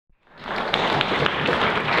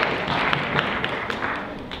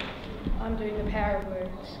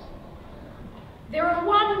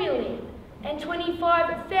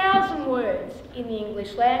125,000 words in the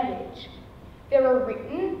English language. There are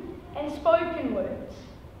written and spoken words.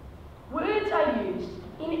 Words are used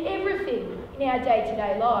in everything in our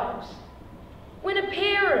day-to-day lives. When a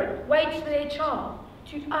parent waits for their child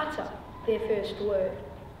to utter their first word,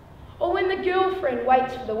 or when the girlfriend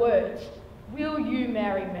waits for the words, "Will you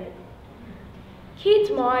marry me?"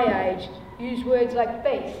 Kids my age use words like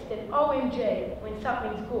beast and OMG when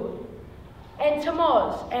something's good, and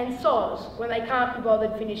tomoz and soz when they can't be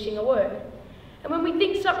bothered finishing a word. And when we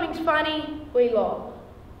think something's funny, we lol.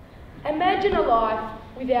 Imagine a life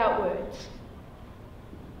without words.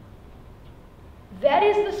 That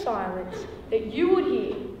is the silence that you would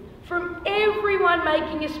hear from everyone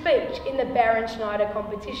making a speech in the Baron Schneider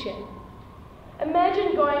competition.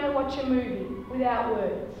 Imagine going to watch a movie without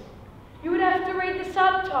words. You would have to read the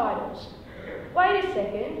subtitles. Wait a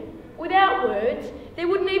second, without words, there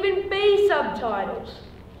wouldn't even be subtitles.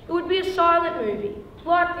 It would be a silent movie,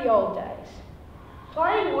 like the old days.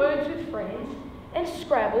 Playing words with friends and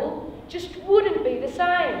Scrabble just wouldn't be the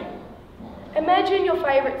same. Imagine your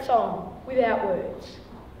favourite song without words.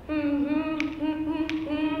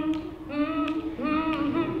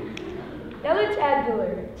 Now let's add the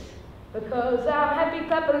lyrics. Because I'm happy,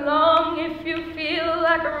 clap along if you feel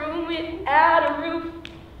like a room without a roof.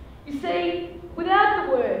 You see, without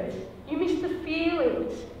the words, you miss the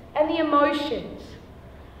feelings and the emotions.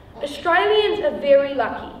 Australians are very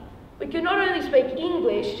lucky. We can not only speak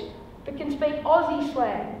English, but can speak Aussie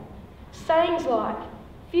slang. Sayings like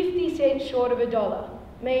 50 cents short of a dollar,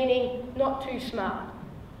 meaning not too smart,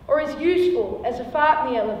 or as useful as a fart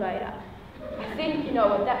in the elevator. I think you know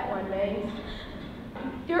what that one means.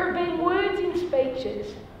 There have been words in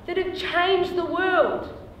speeches that have changed the world.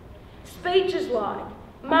 Speeches like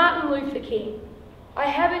Martin Luther King, "I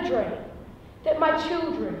have a dream that my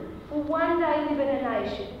children will one day live in a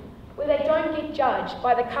nation where they don't get judged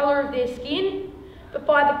by the colour of their skin, but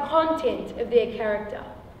by the content of their character."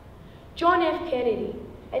 John F. Kennedy,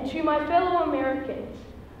 and to my fellow Americans,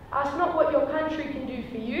 ask not what your country can do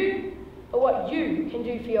for you, but what you can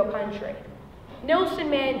do for your country. Nelson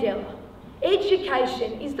Mandela,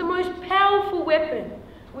 education is the most powerful weapon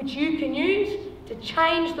which you can use to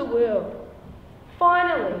change the world.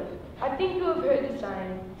 Finally, I think you have heard the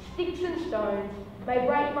saying, "Sticks and stones may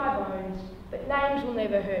break my bones, but names will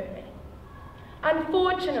never hurt me."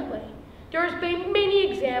 Unfortunately, there has been many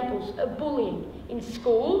examples of bullying in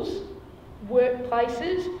schools,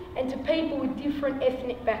 workplaces, and to people with different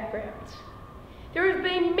ethnic backgrounds. There have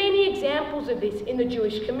been many examples of this in the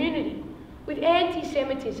Jewish community, with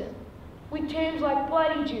anti-Semitism, with terms like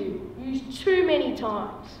bloody Jew used too many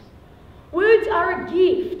times. Words are a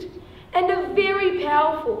gift and are very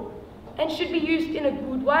powerful and should be used in a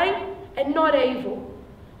good way and not evil.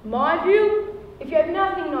 My view, if you have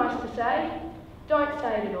nothing nice to say, don't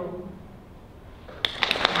say it at all.